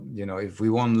if we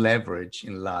want leverage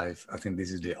in life, I think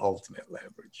this is the ultimate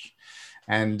leverage.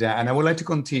 And I would like to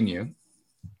continue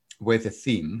with a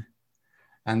theme.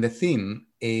 And the theme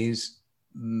is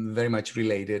very much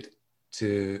related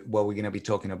to what we're going to be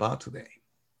talking about today,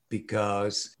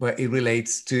 because it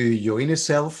relates to your inner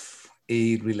self,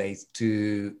 it relates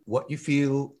to what you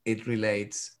feel, it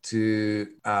relates to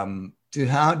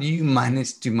how do you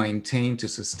manage to maintain, to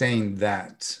sustain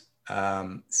that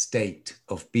state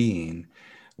of being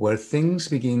where things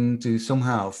begin to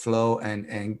somehow flow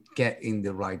and get in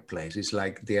the right place. It's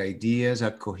like the ideas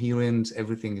are coherent,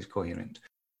 everything is coherent.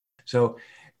 So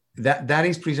that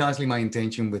is precisely my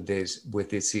intention with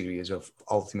this series of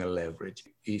Ultimate Leverage,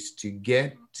 is to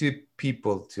get to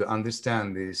people to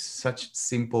understand this such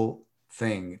simple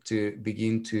thing, to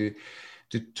begin to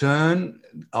turn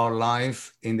our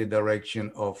life in the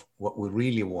direction of what we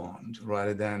really want,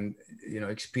 rather than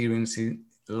experiencing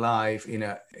life in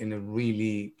a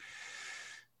really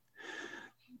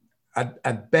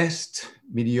at best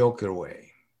mediocre way.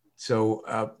 So,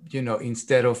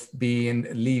 instead of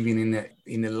living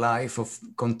in a life of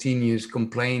continuous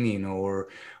complaining or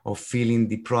feeling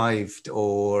deprived,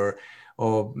 or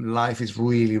life is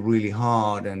really, really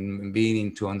hard and being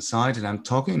into anxiety. And I'm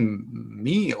talking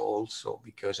me also,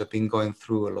 because I've been going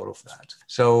through a lot of that.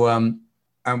 So,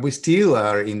 and we still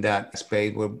are in that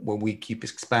space where we keep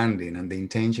expanding, and the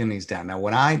intention is that. Now,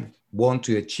 what I want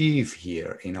to achieve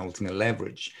here in Ultimate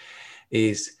Leverage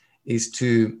is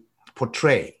to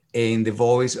portray, in the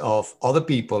voice of other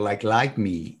people like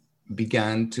me,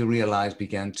 began to realize,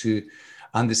 began to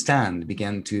understand,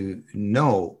 began to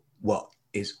know what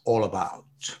it's all about.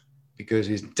 Because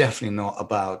it's definitely not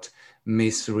about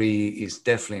misery, it's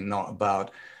definitely not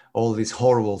about all these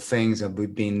horrible things that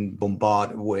we've been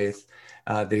bombarded with.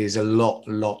 There is a lot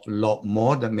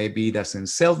more that maybe doesn't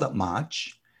sell that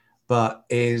much, but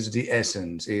is the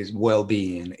essence, is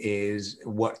well-being, is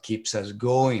what keeps us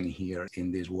going here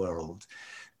in this world.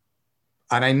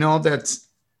 And I know that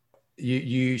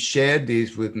you shared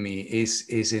this with me,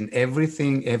 is in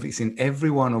everything,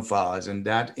 every one of us, and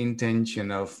that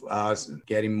intention of us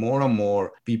getting more and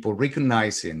more people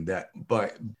recognizing that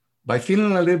by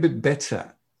feeling a little bit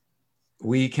better,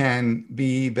 we can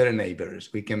be better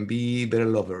neighbors, we can be better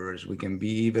lovers, we can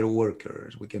be better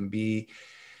workers, we can be,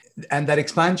 and that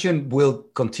expansion will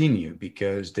continue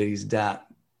because there is that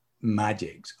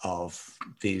magic of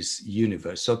this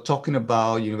universe. So talking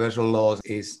about universal laws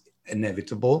is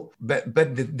inevitable, but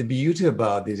the beauty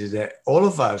about this is that all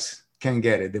of us can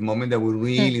get it the moment that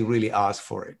we really ask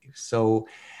for it. So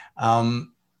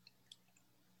I'm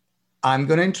going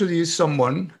to introduce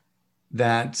someone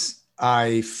that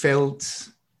I felt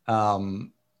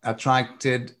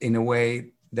attracted in a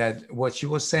way that what she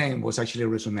was saying was actually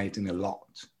resonating a lot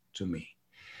to me.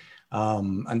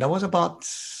 And that was about,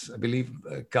 I believe,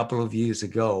 a couple of years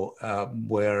ago,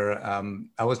 where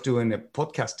I was doing a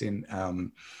podcasting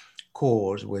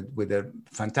course with a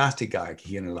fantastic guy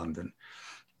here in London,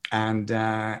 and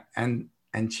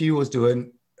she was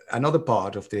doing another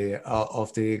part of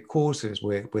the courses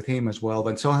with him as well.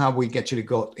 And somehow we actually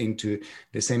got into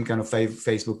the same kind of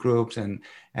Facebook groups, and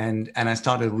I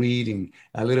started reading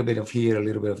a little bit of here, a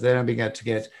little bit of there, and began to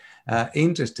get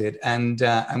interested. And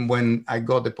when I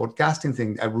got the podcasting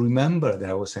thing, I remember that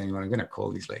I was saying, well, I'm going to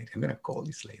call this lady. I'm going to call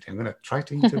this lady. I'm going to try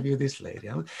to interview this lady.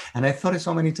 And I thought it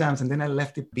so many times, and then I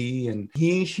left it be. And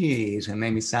here she is. Her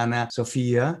name is Sanna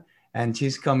Sofia, and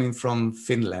she's coming from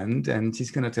Finland. And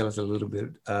she's going to tell us a little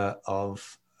bit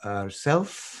of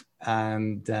herself,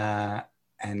 and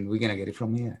we're going to get it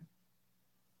from here.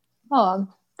 Oh,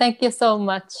 thank you so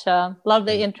much.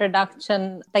 Lovely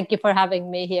introduction. Thank you for having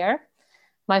me here.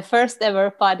 My first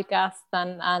ever podcast,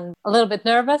 and a little bit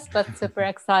nervous, but super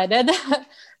excited.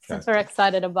 Super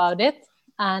excited about it.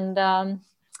 And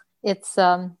it's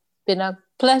been a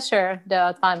pleasure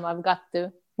the time I've got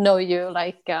to know you,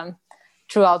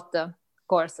 throughout the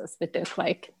courses we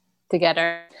took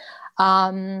together.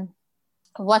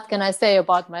 What can I say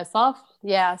about myself?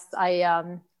 Yes,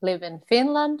 I live in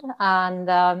Finland, and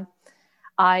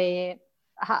I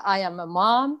am a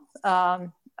mom.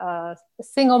 A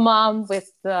single mom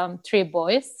with 3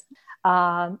 boys.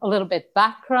 A little bit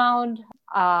background,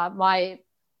 my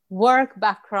work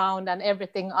background and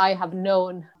everything I have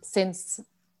known since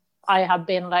I have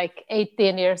been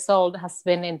 18 years old has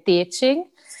been in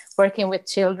teaching, working with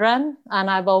children. And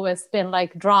I've always been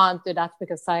drawn to that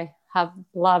because I have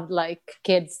loved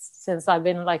kids since I've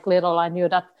been little. I knew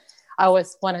that I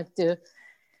always wanted to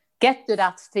get to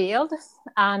that field.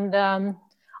 And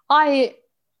I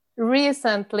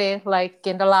recently,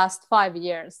 in the last 5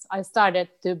 years, I started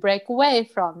to break away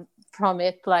from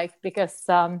it, because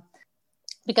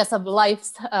because of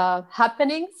life's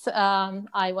happenings,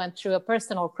 I went through a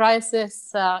personal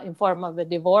crisis in form of a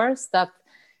divorce that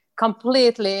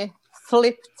completely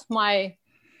flipped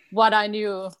what I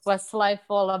knew was life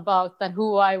all about and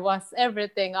who I was,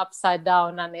 everything upside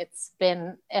down. And it's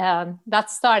been, that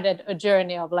started a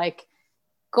journey of like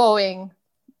going,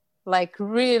 like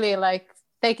really like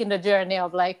taking the journey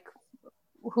of like,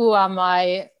 who am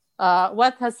I?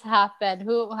 What has happened?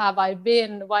 Who have I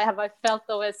been? Why have I felt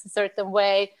always a certain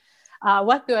way?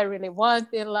 What do I really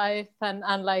want in life?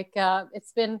 And like,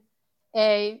 it's been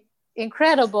a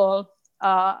incredible,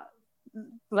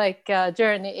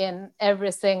 journey in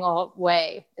every single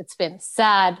way. It's been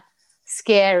sad,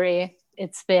 scary.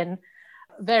 It's been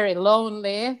very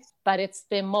lonely, but it's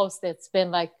been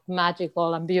like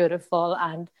magical and beautiful.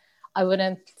 And I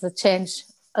wouldn't change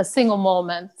a single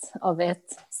moment of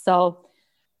it. So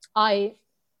I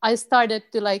started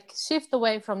to like shift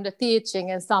away from the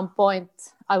teaching. At some point,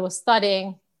 I was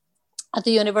studying at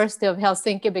the University of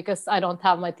Helsinki because I don't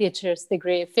have my teacher's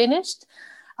degree finished.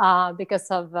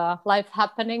 Because of life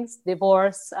happenings,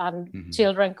 divorce, and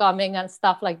children coming and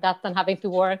stuff like that, and having to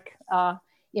work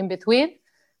in between.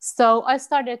 So I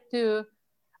started to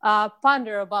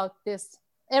ponder about this,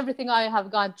 everything I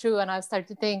have gone through, and I started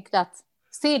to think that,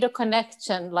 see the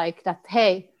connection, like that,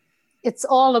 hey, it's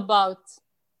all about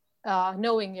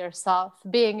knowing yourself,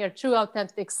 being your true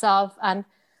authentic self, and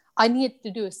I need to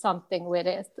do something with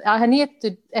it. I need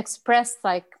to express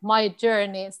like my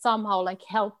journey, somehow like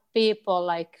help people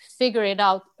like figure it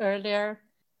out earlier.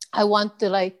 I want to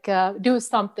like do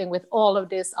something with all of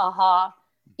these aha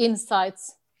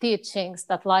insights, teachings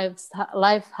that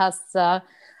life has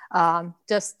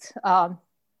just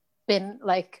been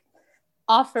like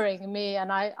offering me,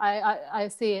 and I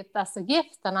see it as a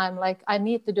gift, and I'm like, I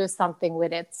need to do something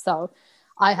with it. So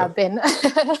I have been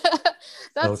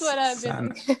that's what I've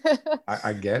been.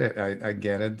 I get it. I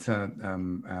get it.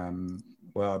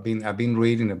 Well, I've been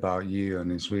reading about you,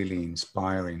 and it's really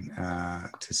inspiring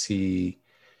to see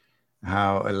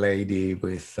how a lady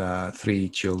with 3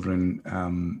 children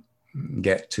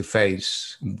get to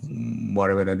face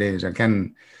whatever it is. I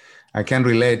can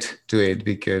relate to it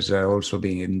because I also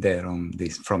been there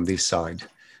from this side,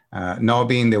 not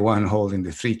being the one holding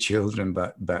the 3 children,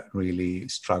 but really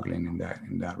struggling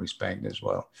in that respect as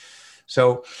well.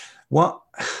 So what?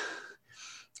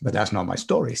 But that's not my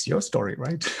story. It's your story,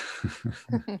 right?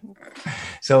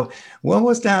 So what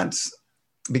was that?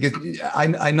 Because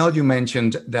I know you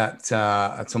mentioned that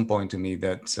at some point to me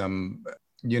that,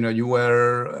 you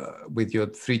were with your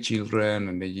 3 children,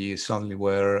 and then you suddenly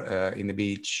were in the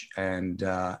beach, and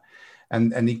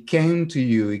it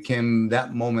came that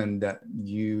moment that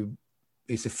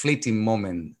it's a fleeting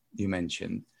moment you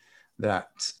mentioned that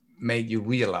made you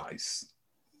realize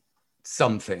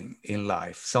something in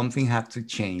life, something had to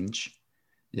change.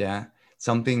 Yeah.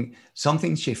 Something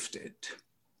shifted.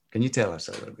 Can you tell us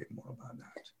a little bit more about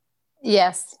that?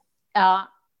 Yes. I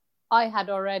had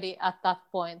already at that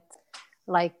point,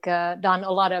 like done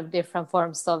a lot of different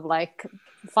forms of like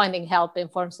finding help in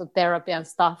forms of therapy and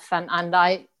stuff. And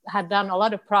I had done a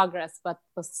lot of progress, but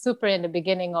was super in the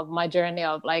beginning of my journey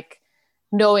of like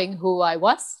knowing who I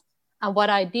was. And what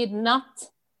I did not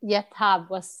yet have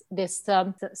was this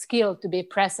skill to be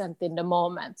present in the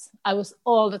moment. I was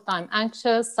all the time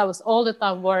anxious. I was all the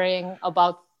time worrying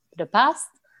about the past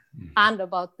and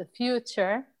about the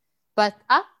future. But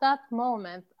at that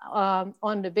moment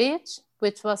on the beach,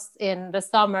 which was in the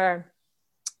summer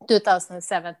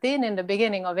 2017, in the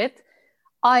beginning of it,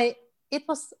 it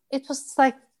was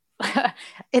like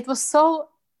it was so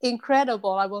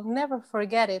incredible. I will never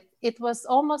forget it. It was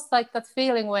almost like that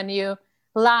feeling when you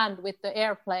land with the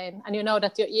airplane and you know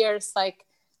that your ears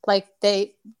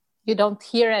you don't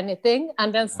hear anything,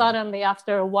 and then suddenly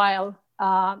after a while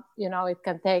it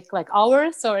can take like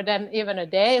hours or then even a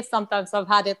day. Sometimes I've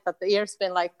had it that the ears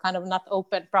been like kind of not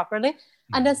open properly,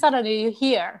 and then suddenly you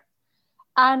hear,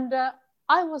 and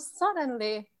I was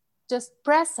suddenly just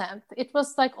present. It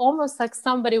was like almost like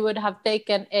somebody would have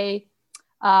taken a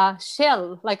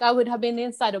shell, like I would have been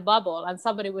inside a bubble and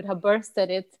somebody would have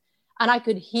bursted it, and I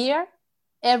could hear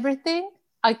everything.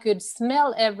 I could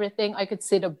smell everything. I could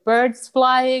see the birds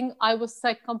flying. I was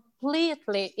like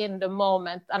completely in the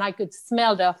moment, and I could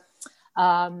smell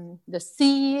the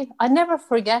sea. I never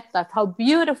forget that, how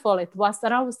beautiful it was.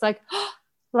 And I was like,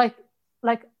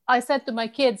 like I said to my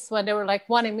kids when they were like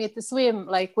wanting me to swim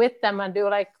like with them and do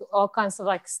like all kinds of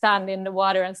like stand in the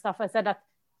water and stuff, I said that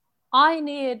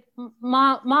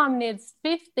mom needs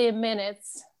 15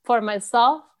 minutes for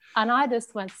myself. And I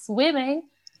just went swimming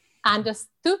and just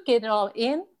took it all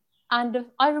in. And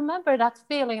I remember that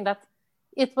feeling that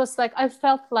it was like, I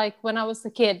felt like when I was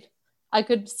a kid, I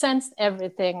could sense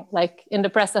everything like in the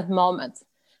present moment,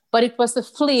 but it was a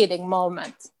fleeting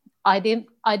moment. I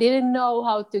didn't know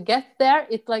how to get there.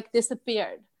 It like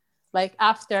disappeared, like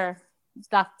after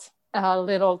that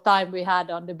little time we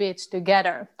had on the beach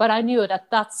together. But I knew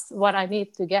that that's what I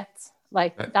need to get,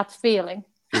 like that feeling.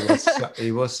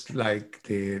 It was like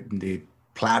the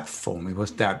platform. It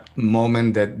was that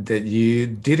moment that you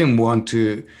didn't want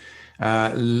to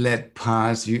let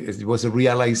pass. It was a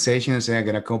realization saying, I'm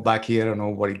gonna come back here. I don't know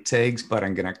what it takes, but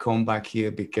I'm gonna come back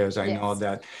here because I know Yes.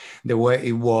 that the way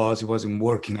it wasn't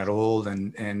working at all,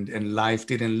 and life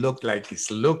didn't look like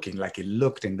it's looking like it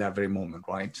looked in that very moment,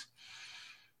 right?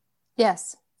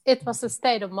 Yes, it was a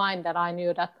state of mind that I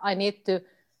knew that I need to,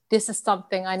 this is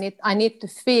something I need to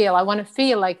feel. I want to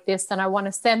feel like this, and I want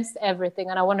to sense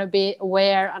everything, and I want to be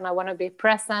aware, and I want to be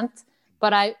present.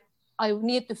 But I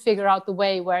need to figure out the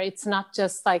way where it's not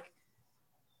just like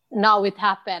now it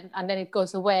happened and then it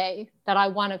goes away, that I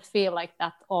want to feel like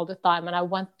that all the time, and I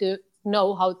want to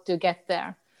know how to get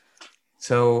there.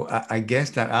 So I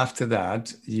guess that after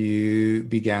that you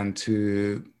began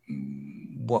to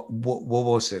what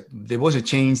was it? There was a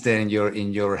change there in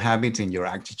your habits, in your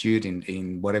attitude,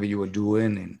 in whatever you were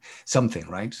doing, and something,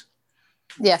 right?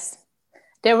 Yes,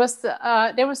 there was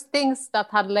things that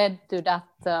had led to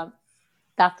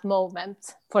that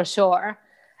moment for sure.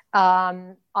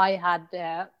 I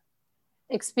had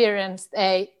experienced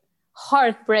a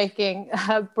heartbreaking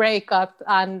breakup,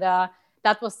 and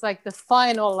that was like the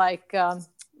final, like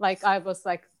I was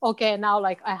like, okay, now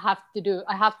like I have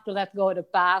to let go of the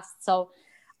past. So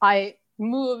I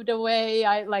moved away.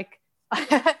 I like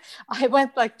I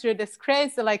went like through this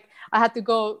crazy, like I had to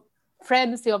go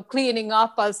frenzy of cleaning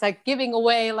up. I was like giving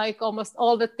away like almost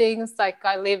all the things. Like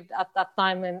I lived at that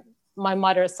time in my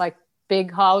mother's like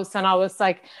big house, and I was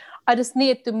like, I just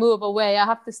need to move away. I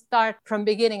have to start from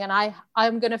beginning, and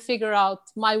I'm gonna figure out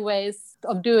my ways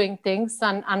of doing things.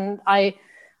 And I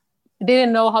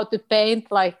didn't know how to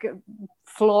paint like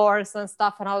floors and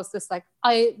stuff, and I was just like,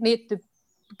 I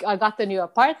got a new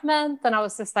apartment, and I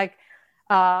was just like,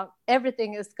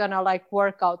 everything is gonna like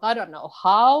work out. I don't know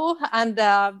how, and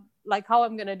like how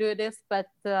I'm gonna do this, but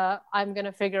I'm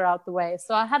gonna figure out the way.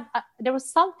 So there was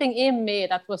something in me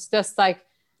that was just like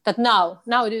that. Now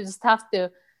you just have to,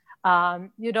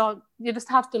 you just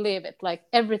have to leave it, like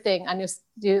everything, and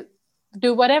you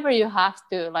do whatever you have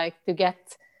to, like to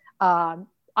get.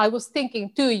 I was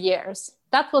thinking 2 years.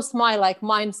 That was my like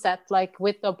mindset, like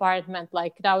with the apartment,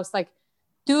 like that was like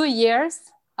 2 years.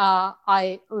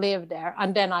 I live there,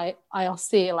 and then I'll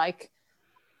see like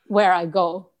where I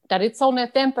go. That it's only a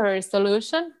temporary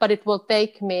solution, but it will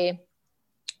take me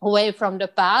away from the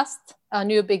past, a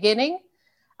new beginning.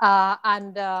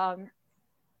 And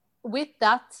with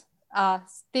that,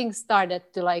 things started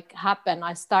to like happen.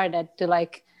 I started to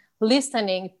like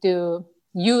listening to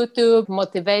YouTube,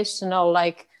 motivational,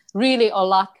 like really a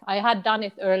lot. I had done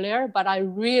it earlier, but I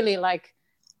really like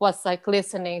was like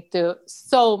listening to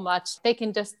so much,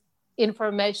 taking just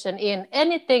information in,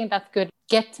 anything that could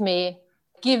get me,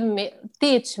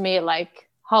 teach me like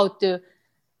how to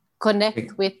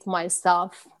connect with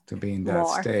myself To be in that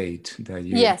more. state that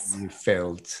Yes. you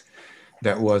felt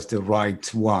that was the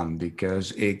right one,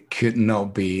 because it could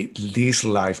not be, this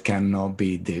life cannot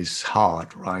be this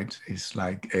hard, right? It's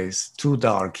like it's too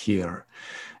dark here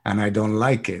and I don't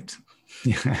like it.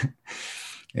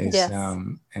 It's Yes.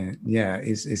 and yeah,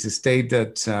 it's a state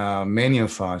that many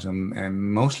of us,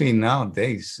 and mostly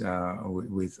nowadays,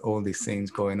 with all these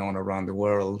things going on around the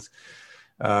world,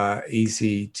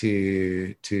 easy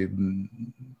to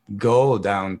go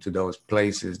down to those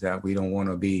places that we don't want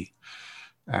to be.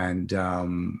 And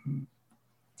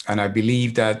I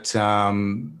believe that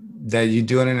that you're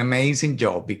doing an amazing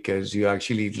job, because you're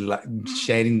actually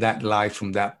sharing that life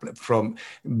from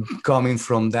coming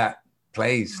from that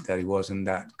place that it wasn't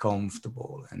that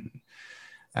comfortable,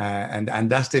 and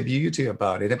that's the beauty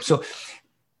about it. So,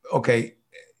 okay,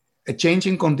 a change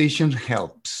in condition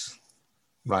helps,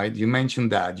 right? You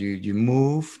mentioned that you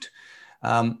moved.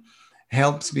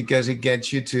 Helps because it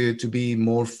gets you to be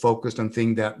more focused on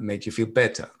things that make you feel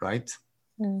better, right?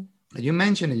 Mm. You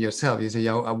mentioned it yourself. You say,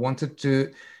 "Yeah, I wanted to."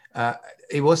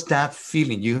 It was that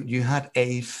feeling. You had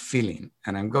a feeling,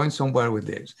 and I'm going somewhere with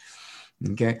this.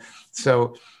 Okay,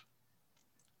 so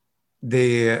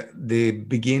the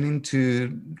beginning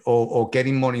to or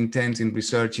getting more intense in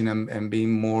researching and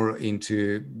being more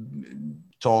into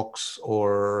talks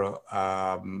or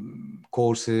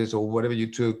courses or whatever you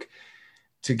took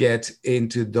to get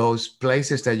into those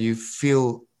places that you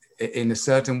feel in a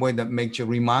certain way that makes you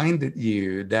reminded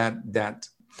you that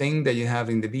thing that you have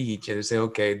in the beach, and you say,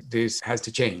 okay, this has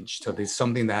to change. So there's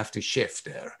something that have to shift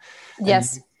there.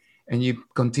 Yes. And you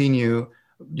continue,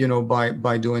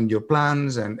 by doing your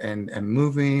plans and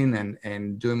moving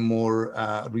and doing more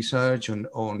research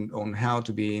on how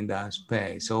to be in that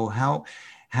space. So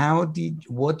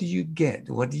what do you get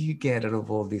out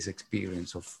of all this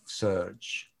experience of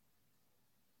Surge?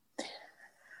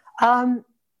 What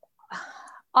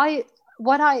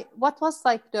was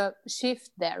like the shift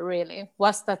there really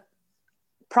was that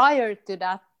prior to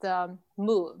that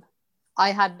move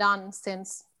I had done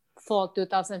since fall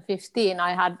 2015,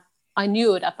 I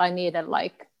knew that I needed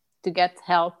like to get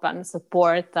help and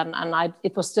support, and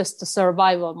it was just a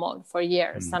survival mode for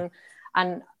years.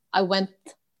 And I went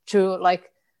through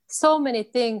like so many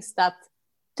things that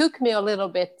took me a little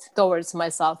bit towards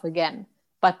myself again.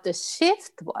 But the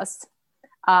shift was,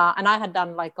 and I had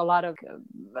done like a lot of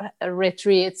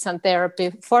retreats and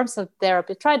forms of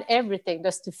therapy, tried everything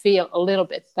just to feel a little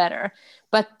bit better.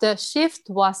 But the shift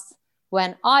was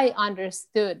when I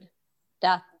understood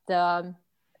that,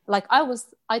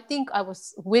 I think I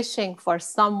was wishing for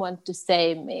someone to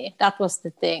save me. That was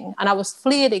the thing. And I was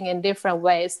fleeing in different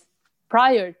ways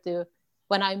prior to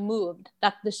when I moved.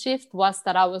 That the shift was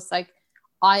that I was like,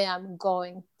 I am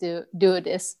going to do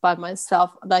this by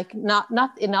myself. Like not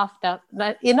enough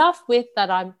with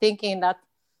that I'm thinking that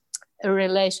a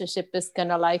relationship is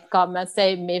gonna like come and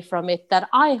save me from it, that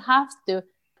I have to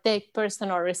take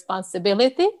personal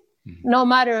responsibility, no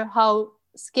matter how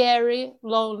scary,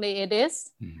 lonely it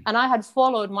is. And I had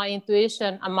followed my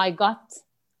intuition and my gut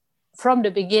from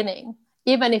the beginning,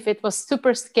 even if it was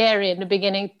super scary in the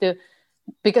beginning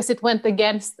because it went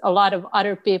against a lot of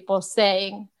other people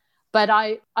saying. But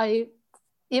I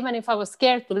even if I was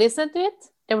scared to listen to it,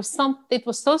 it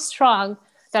was so strong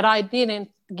that I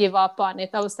didn't give up on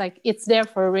it. I was like, it's there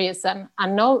for a reason.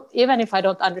 And no, even if I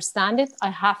don't understand it, I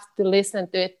have to listen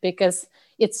to it because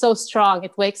it's so strong.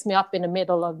 It wakes me up in the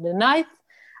middle of the night.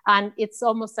 And it's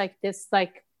almost like this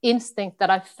like instinct that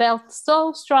I felt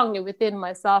so strongly within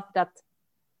myself that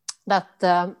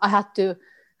I had to,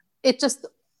 it just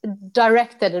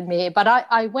directed me. But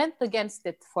I went against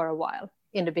it for a while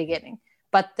in the beginning.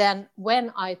 But then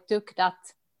when I took that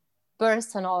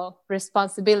personal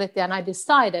responsibility and I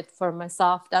decided for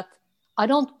myself that I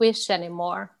don't wish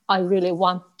anymore, I really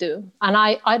want to. And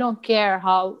I don't care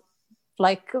how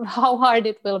hard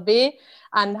it will be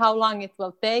and how long it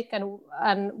will take and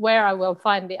where I will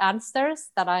find the answers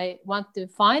that I want to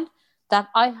find, that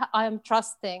I am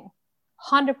trusting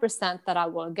 100% that I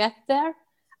will get there.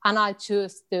 And I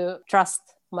choose to trust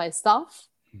myself,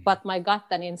 what my gut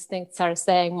and instincts are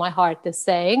saying, my heart is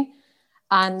saying.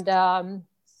 And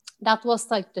that was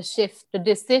like the shift, the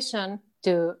decision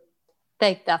to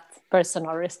take that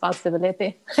personal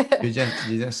responsibility. You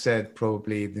just said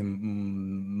probably the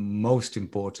most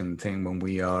important thing when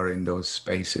we are in those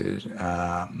spaces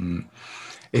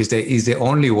is the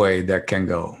only way that can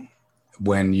go.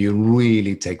 When you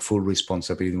really take full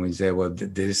responsibility, when you say, well,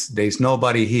 there's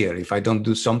nobody here. If I don't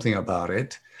do something about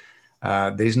it,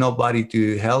 there's nobody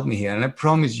to help me here. And I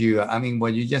promise you, I mean,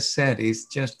 what you just said is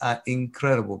just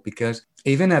incredible, because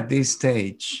even at this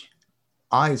stage,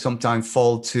 I sometimes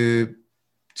fall to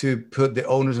put the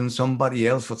onus on somebody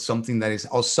else for something that is,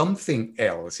 or something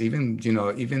else,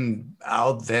 even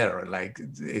out there. Like,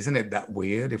 isn't it that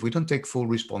weird? If we don't take full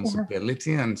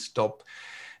responsibility and stop,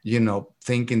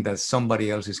 thinking that somebody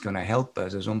else is going to help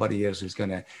us, or somebody else is going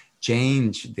to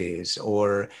change this,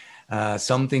 or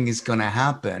something is going to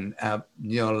happen,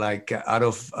 like out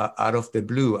of the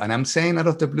blue. And I'm saying out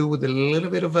of the blue with a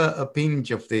little bit of a pinch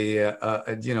of the,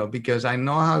 because I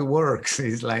know how it works.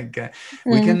 It's like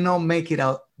we cannot make it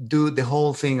out, do the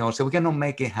whole thing ourselves. We cannot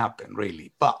make it happen,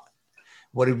 really. But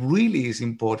what it really is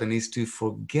important is to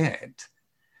forget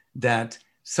that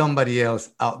somebody else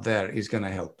out there is going to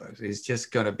help us.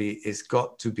 It's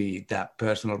got to be that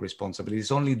personal responsibility.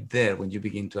 It's only there when you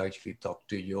begin to actually talk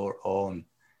to your own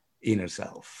inner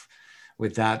self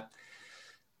with that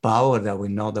power that we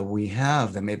know that we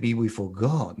have, that maybe we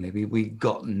forgot, maybe we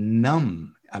got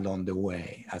numb along the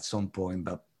way at some point,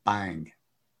 but bang,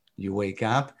 you wake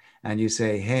up and you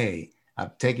say, hey,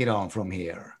 I'll take it on from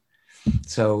here.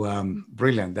 So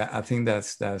brilliant. I think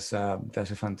that's a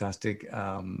fantastic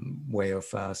way of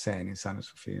saying it, Sana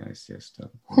Sofia. It's just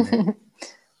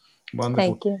wonderful.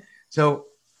 Thank you. So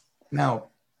now,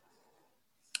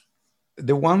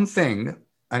 the one thing,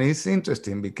 and it's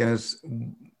interesting because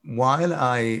while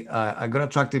I got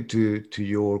attracted to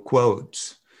your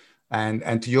quotes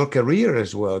and to your career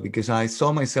as well, because I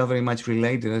saw myself very much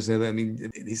related. I said, I mean,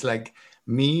 it's like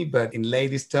me, but in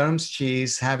ladies' terms,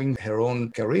 she's having her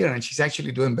own career and she's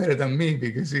actually doing better than me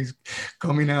because she's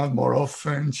coming out more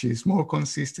often. She's more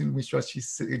consistent with what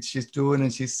she's doing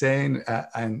and she's saying,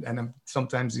 and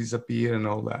sometimes disappear and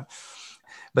all that.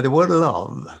 But the word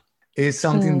love is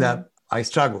something that I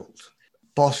struggled,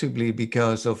 possibly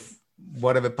because of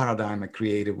whatever paradigm I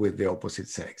created with the opposite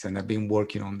sex. And I've been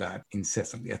working on that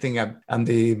incessantly. I think I'm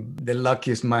the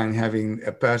luckiest man having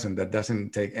a person that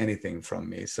doesn't take anything from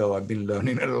me. So I've been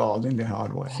learning a lot in the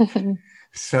hard way.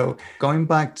 So going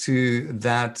back to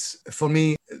that, for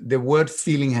me, the word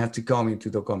feeling had to come into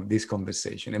this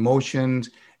conversation. Emotions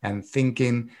and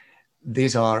thinking,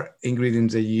 these are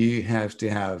ingredients that you have to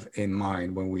have in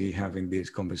mind when we're having this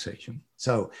conversation.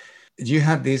 So you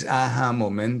had this aha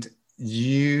moment.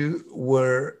 You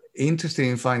were interested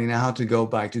in finding out how to go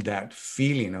back to that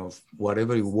feeling of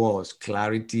whatever it was,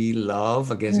 clarity,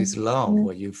 love. I guess it's love,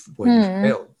 what you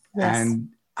felt. Yes. And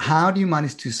how do you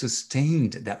manage to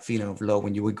sustain that feeling of love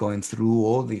when you were going through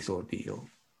all this ordeal?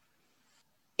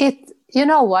 You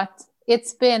know what?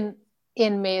 It's been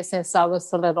in me since I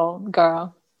was a little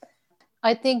girl.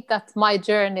 I think that my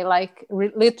journey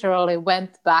literally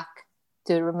went back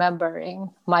to remembering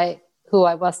who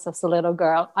I was as a little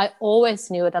girl. I always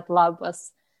knew that love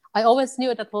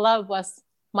was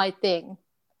my thing.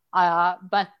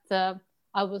 But I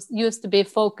used to be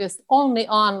focused only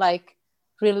on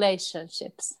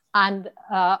relationships and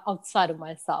outside of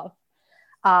myself.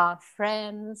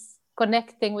 Friends,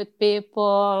 connecting with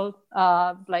people,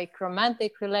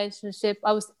 romantic relationship.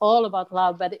 I was all about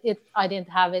love, but I didn't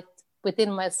have it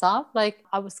within myself.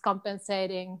 I was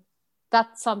compensating.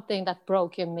 That's something that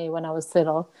broke in me when I was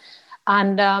little.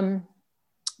 And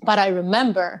but I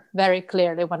remember very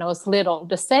clearly when I was little,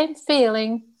 the same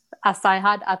feeling as I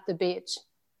had at the beach,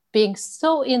 being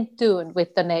so in tune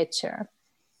with the nature,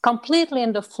 completely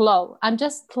in the flow, and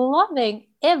just loving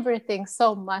everything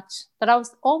so much that I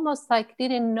was almost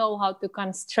didn't know how to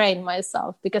constrain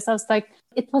myself, because I was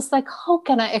how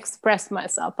can I express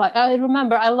myself? I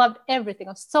remember I loved everything.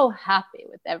 I was so happy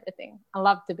with everything. I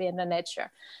loved to be in the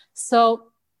nature.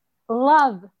 So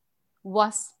love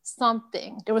was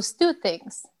something. There was two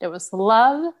things. There was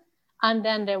love, and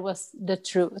then there was the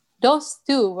truth. Those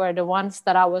two were the ones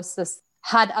that I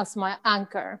had as my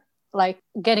anchor,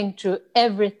 getting through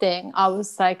everything. I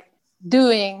was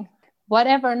doing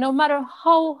whatever, no matter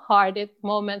how hard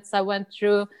moments I went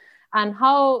through and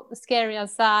how scary and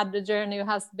sad the journey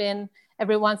has been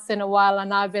every once in a while.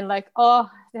 And I've been oh,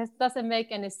 this doesn't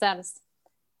make any sense.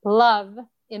 Love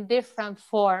in different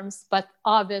forms, but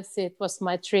obviously it was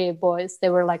my three boys. They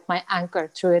were my anchor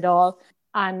through it all.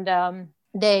 And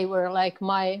they were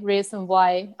my reason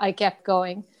why I kept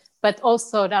going. But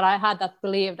also that I had that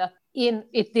belief that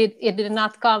it did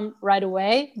not come right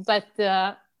away, but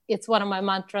it's one of my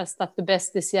mantras that the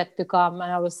best is yet to come.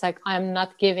 And I was I'm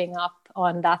not giving up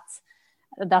on that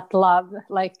love,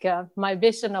 my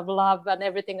vision of love and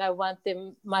everything I want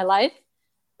in my life.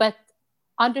 But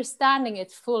understanding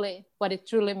it fully, what it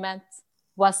truly meant,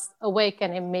 was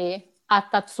awakening me at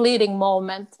that fleeting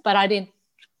moment. But I didn't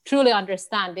truly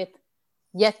understand it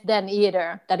yet then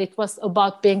either, that it was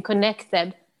about being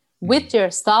connected with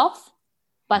yourself,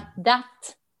 but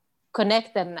that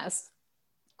connectedness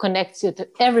connects you to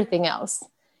everything else.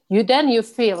 You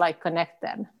feel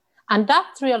connected. And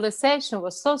that realization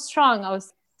was so strong. I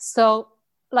was so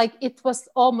it was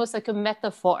almost like a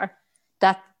metaphor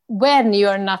that when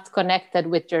you're not connected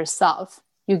with yourself,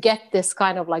 you get this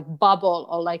kind of bubble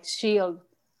or shield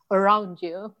around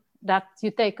you, that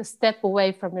you take a step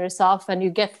away from yourself and you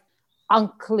get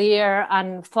unclear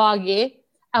and foggy.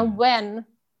 And when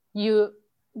you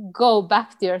go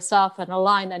back to yourself and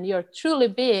align, and you're truly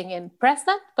being in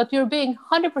present, but you're being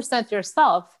 100%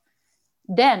 yourself,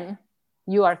 then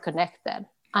you are connected.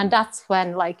 And that's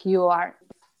when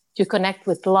you connect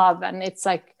with love. And it's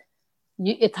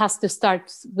it has to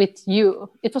start with you.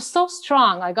 It was so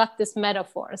strong. I got this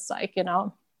metaphors,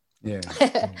 Yeah,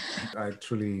 I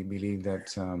truly believe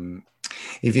that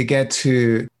if you get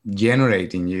to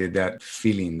generate in you that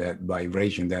feeling, that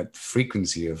vibration, that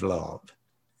frequency of love,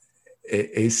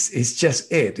 it's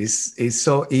just it's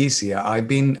so easy. I've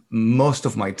been most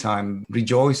of my time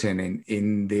rejoicing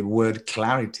in the word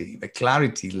clarity,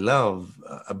 love,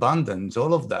 abundance,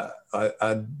 all of that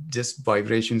are just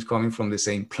vibrations coming from the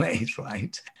same place,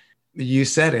 right? You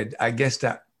said it. I guess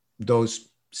that those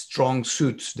strong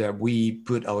suits that we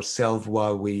put ourselves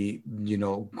while we,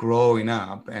 growing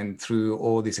up and through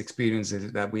all these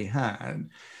experiences that we had,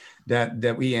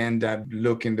 that we end up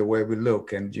looking the way we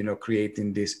look and,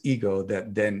 creating this ego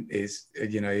that then is,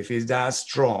 if it's that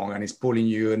strong and it's pulling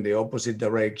you in the opposite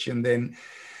direction, then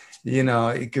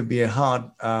it could be a hard,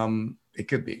 it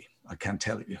could be, I can't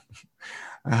tell you,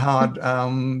 a hard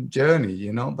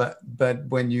journey, but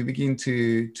when you begin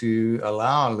to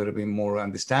allow a little bit more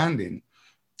understanding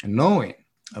and knowing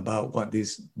about what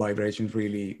these vibrations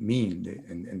really mean,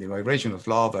 and the vibration of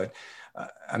love,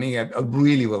 I mean, I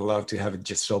really would love to have it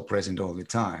just so present all the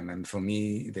time. And for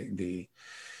me,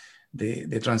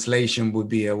 the translation would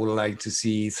be, I would like to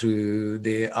see through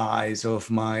the eyes of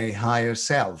my higher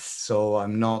self. So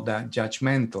I'm not that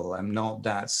judgmental. I'm not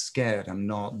that scared. I'm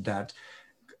not that,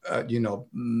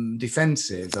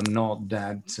 defensive. I'm not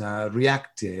that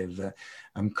reactive.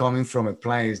 I'm coming from a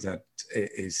place that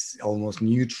is almost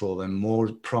neutral and more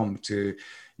prompt to,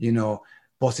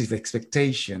 positive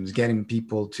expectations, getting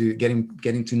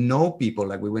to know people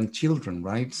like we were children,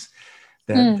 right?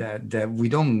 That we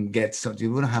don't we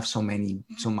don't have so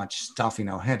much stuff in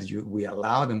our head. We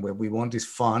allow them, where we want is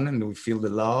fun, and we feel the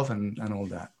love and all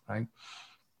that, right?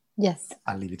 Yes.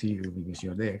 I'll leave it to you because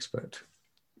you're the expert.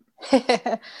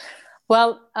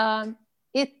 Well,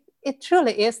 it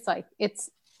truly is like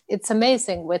it's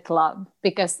amazing with love,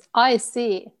 because I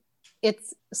see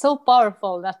it's so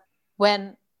powerful that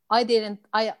when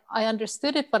I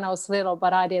understood it when I was little,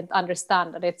 but I didn't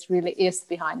understand that it really is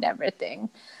behind everything.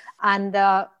 And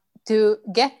to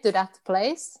get to that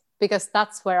place, because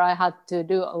that's where I had to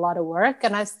do a lot of work,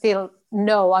 and I still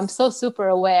know I'm so super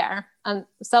aware, and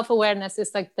self-awareness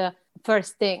is like the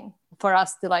first thing for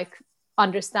us to like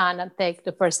understand and take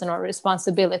the personal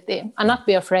responsibility and not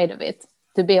be afraid of it,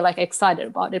 to be like excited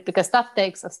about it, because that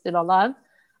takes us to the love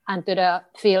and to the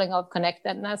feeling of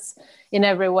connectedness in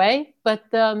every way.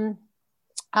 But to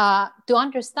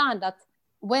understand that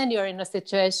when you're in a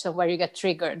situation where you get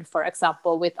triggered, for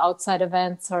example, with outside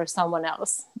events or someone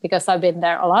else, because I've been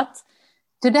there a lot,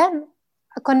 to then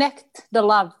connect the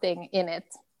love thing in it,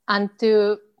 and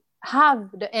to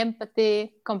have the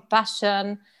empathy,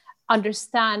 compassion,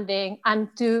 understanding,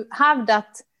 and to have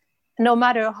that no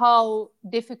matter how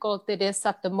difficult it is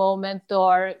at the moment,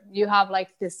 or you have like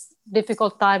this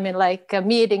difficult time in like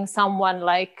meeting someone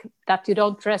like that you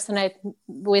don't resonate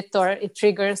with, or it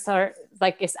triggers, or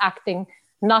like is acting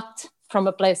not from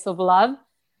a place of love,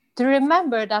 to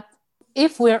remember that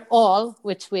if we're all,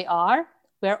 which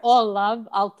we're all love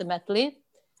ultimately.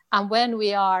 And when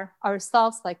we are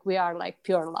ourselves, like we are like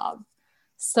pure love.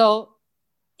 So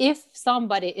if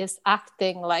somebody is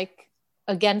acting like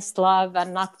against love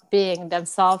and not being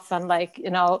themselves, and like,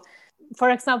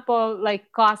 for example,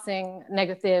 like causing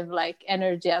negative like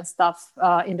energy and stuff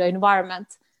in the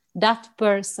environment, that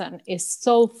person is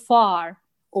so far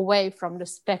away from the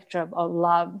spectrum of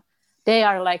love. They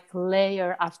are like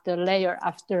layer after layer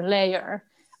after layer,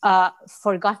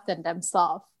 forgotten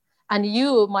themselves. And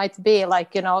you might be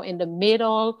like, in the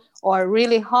middle or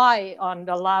really high on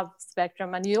the love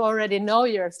spectrum, and you already know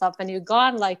yourself, and you've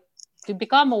gone like to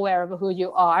become aware of who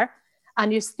you are.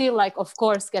 And you still like, of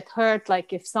course, get hurt.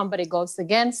 Like if somebody goes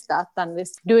against that and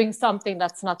is doing something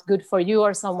that's not good for you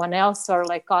or someone else, or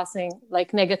like causing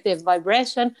like negative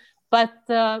vibration. But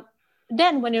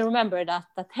then when you remember that,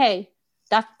 hey,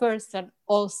 that person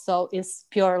also is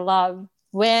pure love,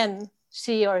 when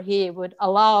she or he would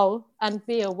allow and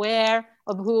be aware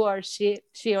of who or she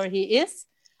or he is,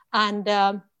 and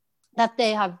that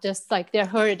they have just like, they're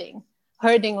hurting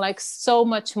like so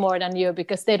much more than you,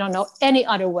 because they don't know any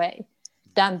other way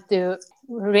than to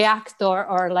react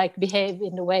or like behave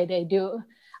in the way they do.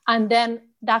 And then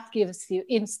that gives you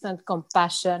instant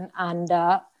compassion and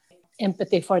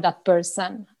empathy for that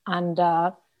person. And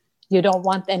you don't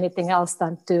want anything else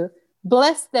than to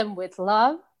bless them with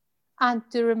love, and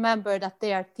to remember that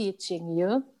they are teaching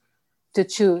you to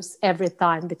choose every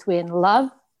time between love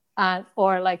and,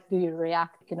 or like, do you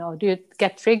react, do you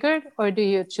get triggered, or do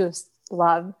you choose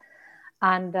love?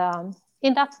 And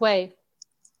in that way,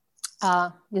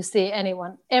 you see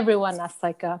everyone as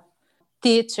like a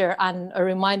teacher and a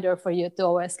reminder for you to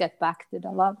always get back to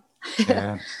the love.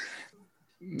 Yeah,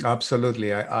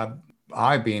 absolutely.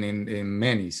 I've been in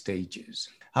many stages.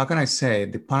 How can I say,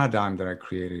 the paradigm that I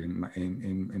created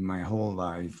in my whole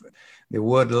life, the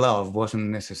word love wasn't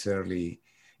necessarily,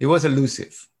 it was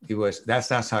elusive.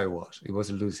 That's how it was. It was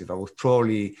elusive.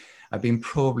 I've been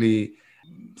probably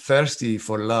thirsty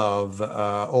for love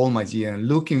all my year, and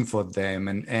looking for them,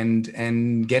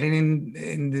 and getting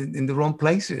in the wrong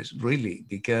places, really,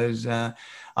 because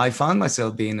I found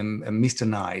myself being a Mr.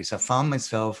 Nice. I found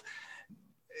myself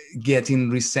getting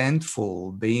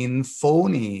resentful, being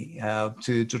phony,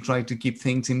 to try to keep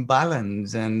things in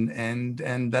balance, and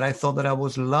that I thought that I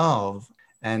was love.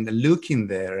 and looking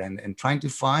there and trying to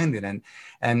find it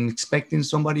and expecting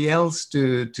somebody else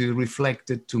to reflect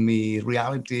it to me.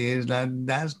 Reality is that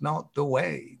that's not the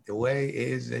way. The way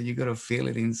is that you got to feel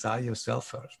it inside yourself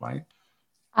first, right?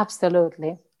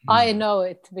 Absolutely. I know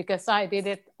it because I did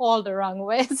it all the wrong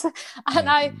ways. And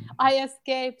I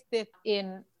escaped it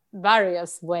in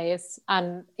various ways.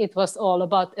 And it was all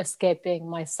about escaping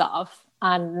myself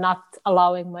and not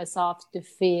allowing myself to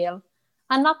feel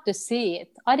and not to see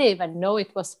it. I didn't even know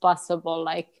it was possible.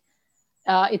 Like,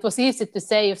 it was easy to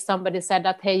say if somebody said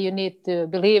that, hey, you need to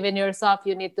believe in yourself,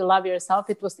 you need to love yourself.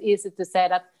 It was easy to say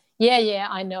that, yeah,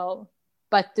 I know.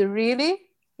 But to really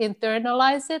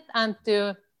internalize it and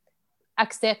to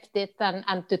accept it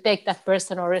and to take that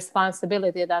personal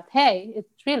responsibility that, hey, it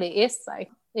really is like,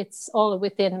 it's all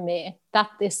within me.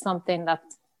 That is something that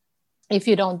if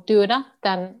you don't do that,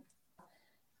 then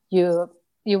you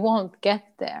won't get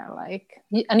there. Like,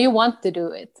 and you want to do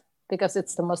it because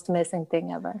it's the most amazing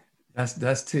thing ever. That's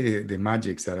the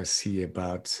magic that I see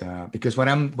about because when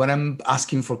I'm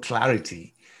asking for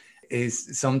clarity,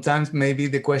 is sometimes maybe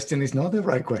the question is not the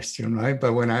right question, right?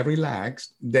 But when I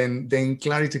relax, then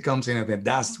clarity comes in, and then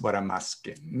that's what I'm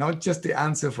asking. Not just the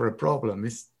answer for a problem;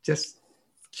 it's just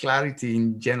clarity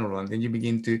in general, and then you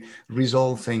begin to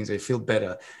resolve things. You feel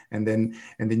better, and then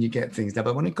you get things done.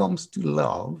 But when it comes to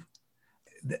love,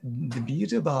 the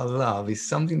beauty about love is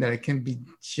something that it can be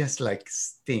just like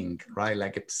sting, right?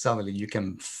 Like suddenly you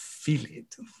can feel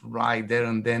it right there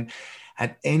and then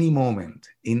at any moment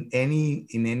in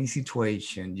any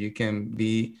situation you can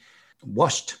be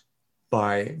washed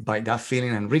by that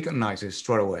feeling and recognize it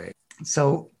straight away.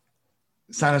 So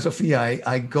Sana Sofia,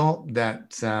 I got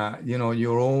that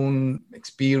your own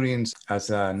experience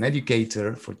as an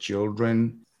educator for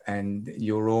children and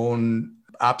your own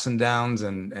ups and downs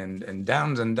and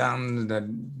downs and downs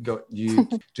that got you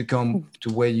to come to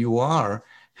where you are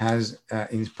has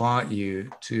inspired you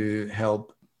to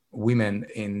help women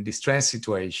in distress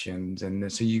situations.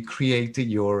 And so you created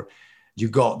you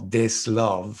got this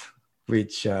love,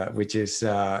 which is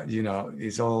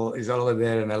is all over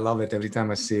there, and I love it every time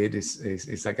I see it.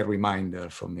 It's like a reminder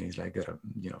for me. It's like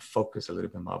focus a little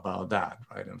bit more about that,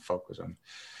 right? And focus on,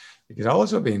 because I've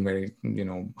also been very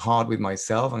hard with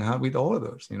myself and hard with all of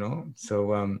those,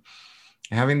 so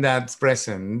having that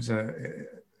presence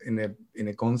in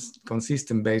a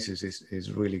consistent basis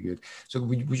is really good. So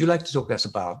would you like to talk to us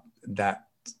about that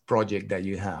project that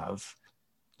you have,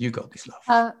 You Got This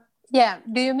Love? Yeah.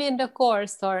 Do you mean the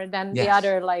course or then the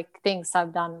other like things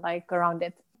I've done like around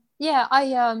it? Yeah,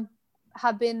 I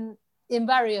have been in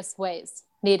various ways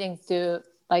needing to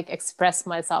like express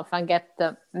myself and get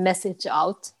the message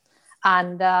out.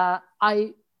 And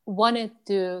I wanted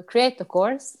to create a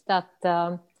course that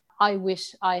I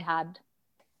wish I had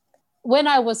when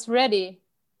I was ready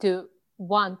to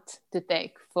want to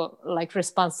take for like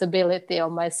responsibility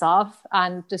of myself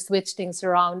and to switch things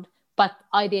around, but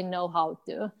I didn't know how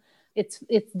to. It's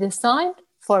designed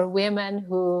for women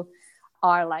who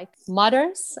are like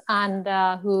mothers and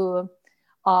who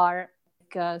are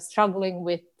struggling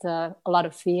with a lot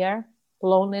of fear,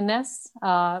 loneliness,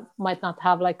 might not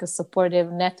have like a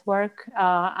supportive network,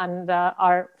 and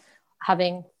are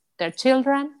having their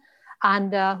children,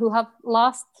 and who have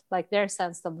lost like their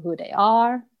sense of who they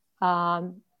are,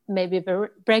 maybe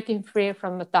breaking free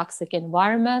from a toxic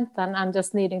environment and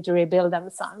just needing to rebuild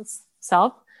themselves.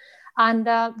 And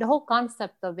the whole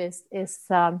concept of this is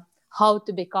how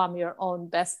to become your own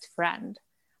best friend,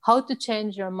 how to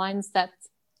change your mindset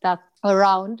that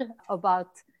around about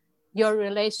your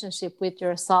relationship with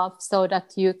yourself so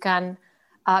that you can,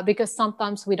 because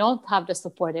sometimes we don't have the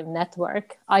supportive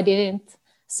network. I didn't.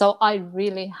 So I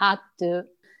really had to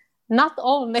not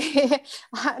only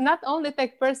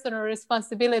take personal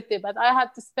responsibility, but I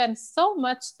had to spend so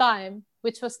much time,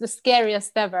 which was the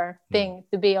scariest ever thing,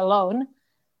 to be alone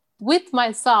with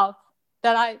myself,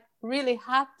 that I really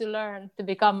had to learn to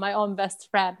become my own best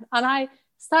friend. And I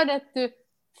started to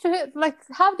like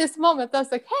have this moment. I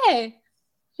was like, hey,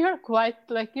 you're quite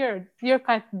like you're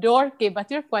kind of dorky,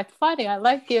 but you're quite funny. I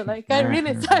like you. Like I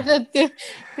really started to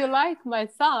like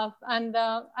myself, and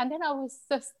then I was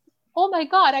just, oh my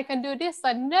God, I can do this.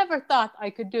 I never thought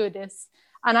I could do this,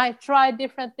 and I tried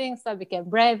different things. I became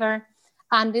braver,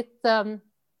 and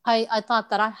I thought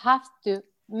that I have to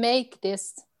make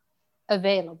this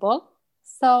available.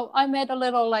 So I made a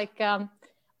little like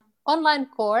online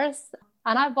course,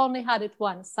 and I've only had it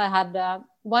once. I had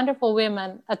wonderful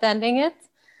women attending it.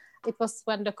 It was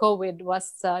when the COVID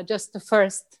was just the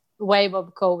first wave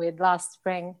of COVID last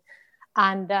spring.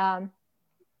 And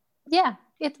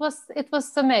it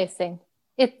was amazing.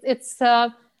 It's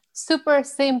super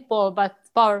simple, but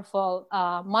powerful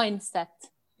mindset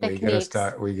techniques.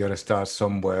 We gotta start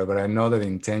somewhere, but I know that the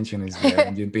intention is there,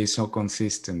 and you'd be so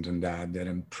consistent on that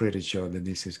I'm pretty sure that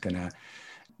this is gonna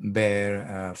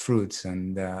bear fruits.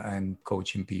 And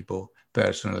coaching people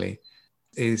personally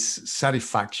is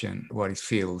satisfaction, what it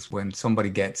feels when somebody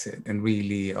gets it and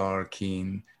really are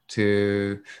keen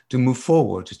to move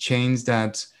forward, to change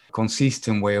that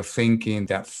consistent way of thinking,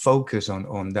 that focus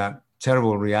on that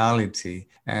terrible reality,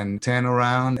 and turn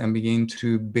around and begin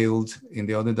to build in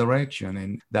the other direction,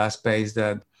 in that space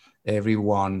that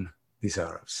everyone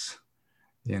deserves.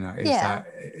 Is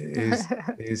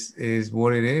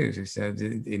what it is. It's that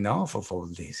enough of all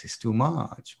this. It's too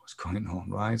much. What's going on,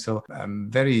 right? So I'm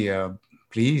very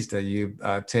pleased that you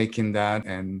are taking that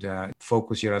and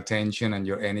focus your attention and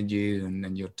your energy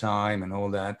and your time and all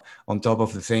that on top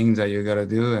of the things that you got to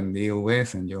do and deal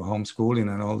with, and your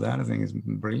homeschooling and all that. I think it's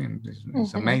brilliant.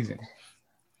 It's amazing.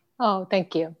 Oh,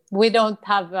 thank you. We don't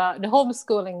have the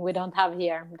homeschooling. We don't have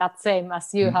here that same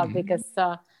as you have, because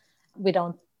we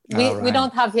don't. We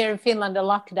don't have here in Finland a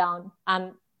lockdown,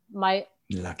 and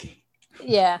lucky.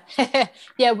 Yeah,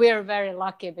 yeah, we're very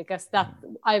lucky, because that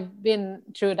I've been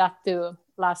through that too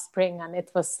last spring, and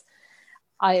it was.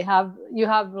 You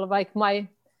have like my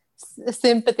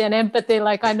sympathy and empathy.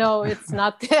 Like, I know it's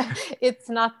not it's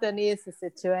not an easy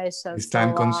situation. It's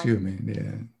time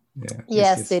consuming. Yeah.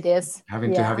 Yes, it is.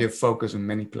 Having to have your focus in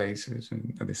many places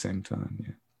and at the same time.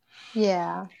 Yeah.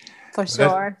 Yeah, for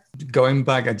sure. Going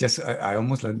back, I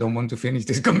almost don't want to finish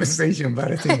this conversation,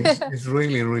 but I think it's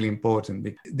really, really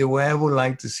important. The way I would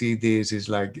like to see this is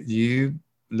like you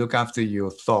look after your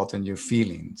thought and your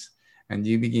feelings, and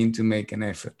you begin to make an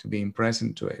effort to being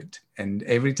present to it. And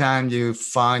every time you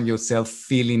find yourself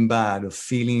feeling bad or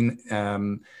feeling,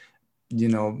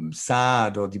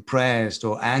 sad or depressed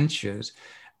or anxious,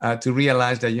 to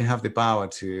realize that you have the power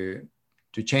to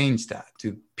change that,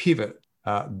 to pivot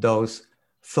those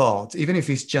thoughts, even if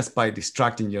it's just by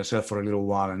distracting yourself for a little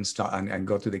while and start and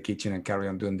go to the kitchen and carry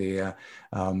on doing the,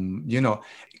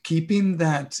 keeping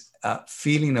that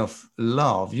feeling of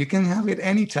love. You can have it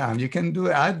anytime. You can do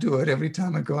it. I do it every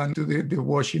time I go and do the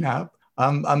washing up.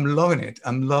 I'm loving it.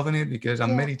 I'm loving it because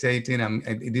I'm meditating.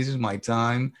 This is my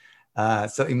time.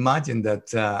 So imagine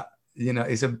that,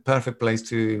 it's a perfect place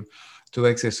to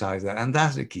exercise that. And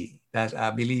that's the key.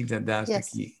 I believe that's the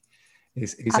key.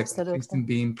 Is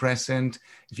being present.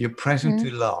 If you're present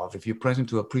to love, if you're present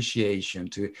to appreciation,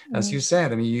 to, as you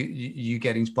said, I mean, you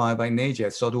get inspired by nature.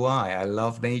 So do I. I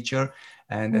love nature.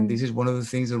 And this is one of the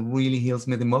things that really heals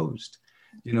me the most,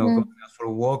 going out for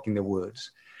a walk in the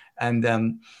woods. And,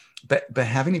 but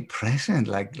having it present,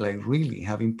 like really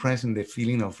having present the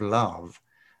feeling of love,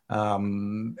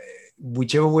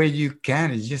 whichever way you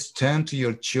can, is just turn to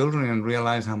your children and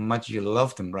realize how much you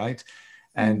love them, right?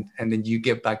 And then you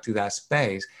get back to that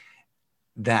space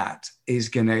that is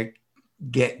going to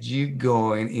get you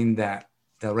going in that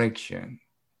direction.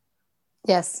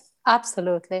 Yes,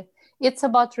 absolutely. It's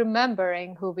about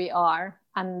remembering who we are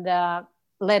and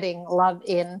letting love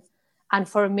in. And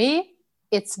for me,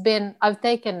 I've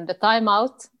taken the time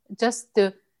out just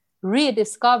to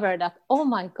rediscover that, oh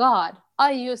my God,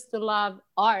 I used to love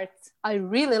art. I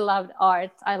really loved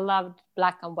art. I loved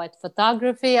black and white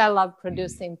photography. I loved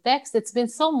producing text. It's been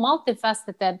so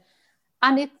multifaceted,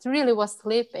 and it really was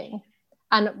sleeping.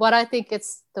 And what I think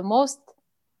it's the most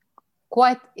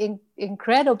quite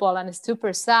incredible and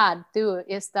super sad too,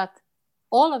 is that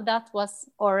all of that was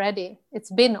already, it's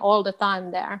been all the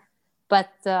time there.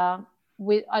 But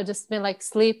I just been like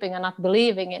sleeping and not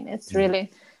believing in it, really.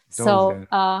 So,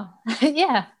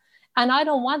 yeah. And I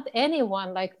don't want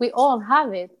anyone, like, we all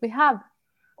have it. We have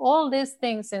all these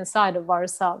things inside of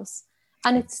ourselves.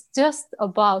 And it's just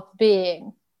about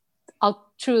being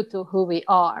true to who we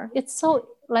are. It's so,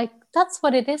 like, that's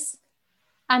what it is.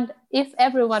 And if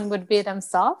everyone would be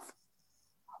themselves,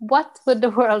 what would the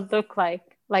world look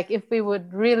like? Like, if we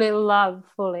would really love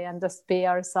fully and just be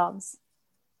ourselves.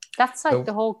 That's like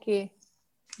the whole key.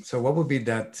 So what would be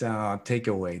that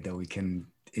takeaway that we can,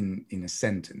 in a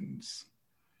sentence,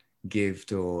 give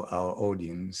to our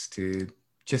audience to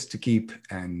keep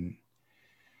and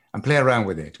play around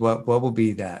with it? What would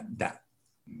be that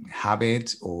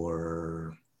habit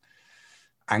or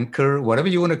anchor, whatever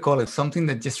you want to call it, something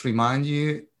that just reminds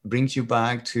you, brings you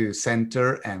back to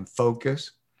center and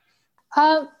focus?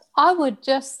 I would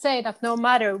just say that no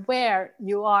matter where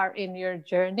you are in your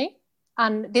journey,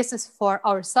 and this is for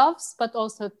ourselves, but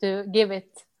also to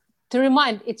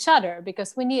remind each other,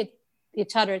 because we need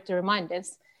each other to remind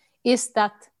us, is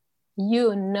that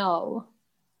you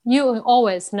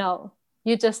always know.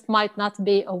 You just might not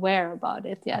be aware about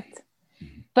it yet.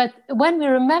 But when we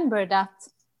remember that,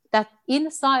 that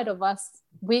inside of us,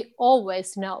 we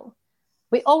always know.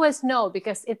 We always know,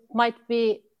 because it might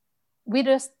be, we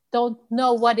just don't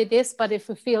know what it is, but if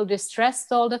we feel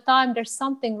distressed all the time, there's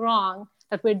something wrong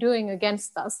that we're doing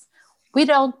against us. We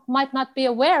might not be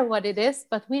aware what it is,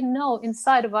 but we know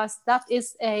inside of us that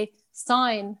is a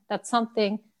sign that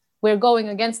something, we're going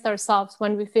against ourselves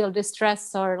when we feel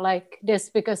distressed or like this,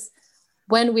 because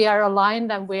when we are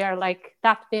aligned and we are like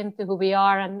tapped into who we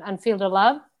are and feel the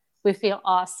love, we feel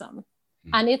awesome.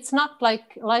 And it's not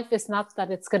like, life is not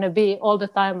that it's going to be all the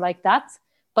time like that.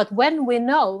 But when we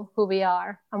know who we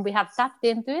are and we have tapped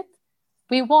into it,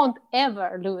 we won't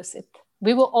ever lose it.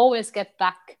 We will always get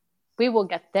back. We will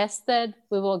get tested.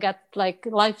 We will get, like,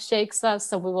 life shakes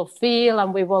us, and we will feel,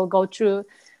 and we will go through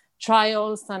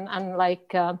trials and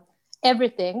like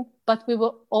everything. But we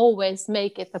will always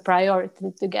make it a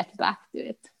priority to get back to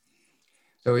it.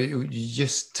 So you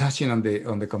just touching on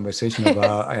the conversation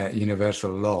about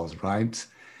universal laws, right?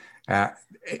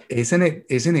 Isn't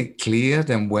it clear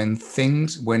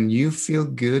that when you feel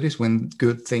good is when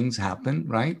good things happen,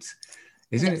 right?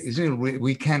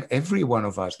 We can, every one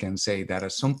of us can say that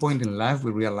at some point in life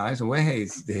we realize, well, hey,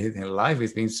 life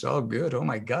has been so good. Oh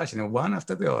my gosh, one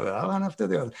after the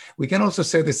other. We can also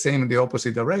say the same in the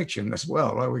opposite direction as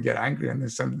well, right? We get angry and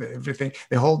everything,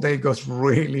 the whole day goes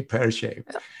really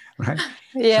pear-shaped, right?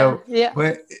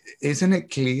 But isn't it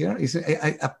clear?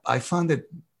 I found it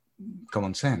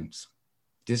common sense.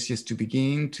 Just to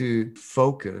begin to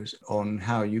focus on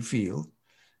how you feel,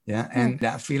 and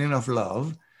that feeling of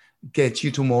love gets you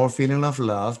to more feeling of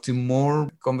love, to more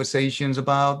conversations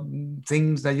about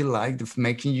things that you like,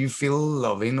 making you feel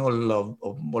loving or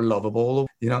lovable,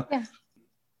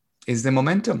 is the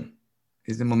momentum.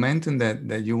 Is the momentum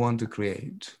that you want to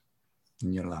create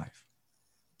in your life.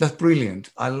 That's brilliant.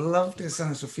 I love this,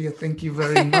 Anna-Sofia. Thank you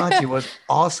very much. It was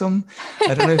awesome.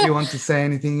 I don't know if you want to say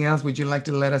anything else. Would you like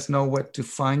to let us know where to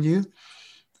find you?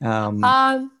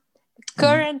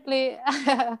 Currently,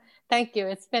 thank you.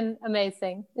 It's been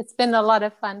amazing. It's been a lot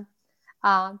of fun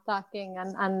talking,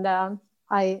 and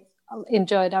I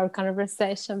enjoyed our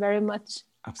conversation very much.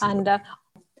 Absolutely.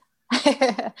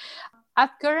 And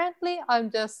currently,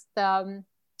 I'm just, I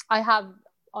have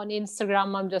on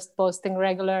Instagram, I'm just posting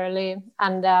regularly,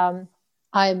 and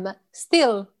I'm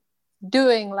still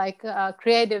doing like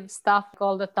creative stuff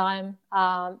all the time.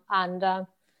 And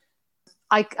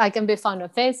I can be found on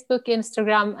Facebook,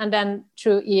 Instagram, and then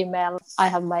through email. I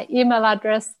have my email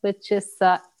address, which is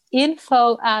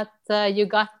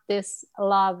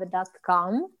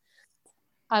info@yougotThisLove.com.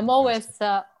 I'm always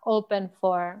open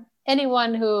for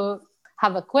anyone who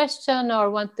have a question or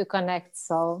want to connect.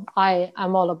 So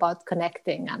I'm all about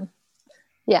connecting, and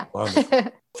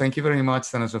Thank you very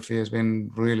much, Anna-Sofia. It's been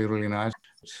really, really nice.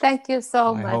 Thank you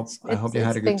so much. I hope you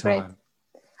had a good time. Great.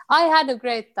 I had a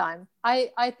great time.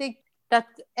 I think that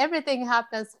everything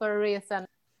happens for a reason.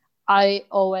 I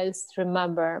always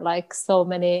remember like so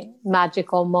many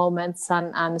magical moments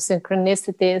and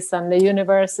synchronicities, and the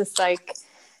universe is like,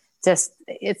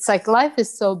 it's like life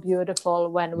is so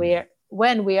beautiful when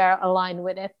we are aligned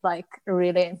with it. Like,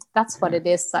 really, that's what it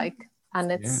is like. And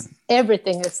it's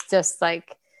everything is just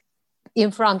like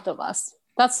in front of us.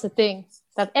 That's the thing,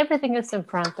 that everything is in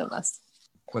front of us.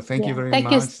 Well, thank you very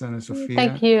much, Anna-Sofia.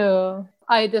 Thank you.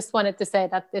 I just wanted to say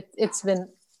that it's been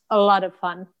a lot of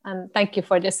fun, and thank you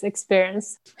for this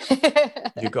experience.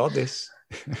 You got this.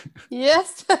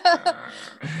 Yes.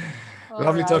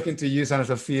 Lovely talking to you,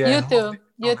 Anna-Sofia. You too.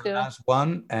 You too. Last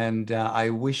one, and I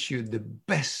wish you the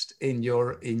best in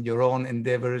your own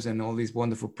endeavors and all these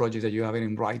wonderful projects that you have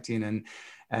in writing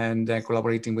and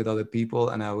collaborating with other people.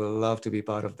 And I will love to be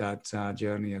part of that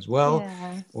journey as well,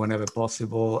 whenever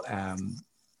possible.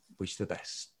 Wish the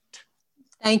best.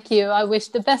 Thank you. I wish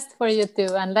the best for you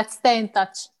too. And let's stay in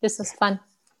touch. This was fun.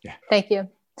 Yeah. Thank you.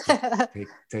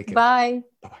 Take care. Bye.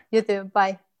 Bye-bye. You too.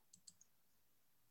 Bye.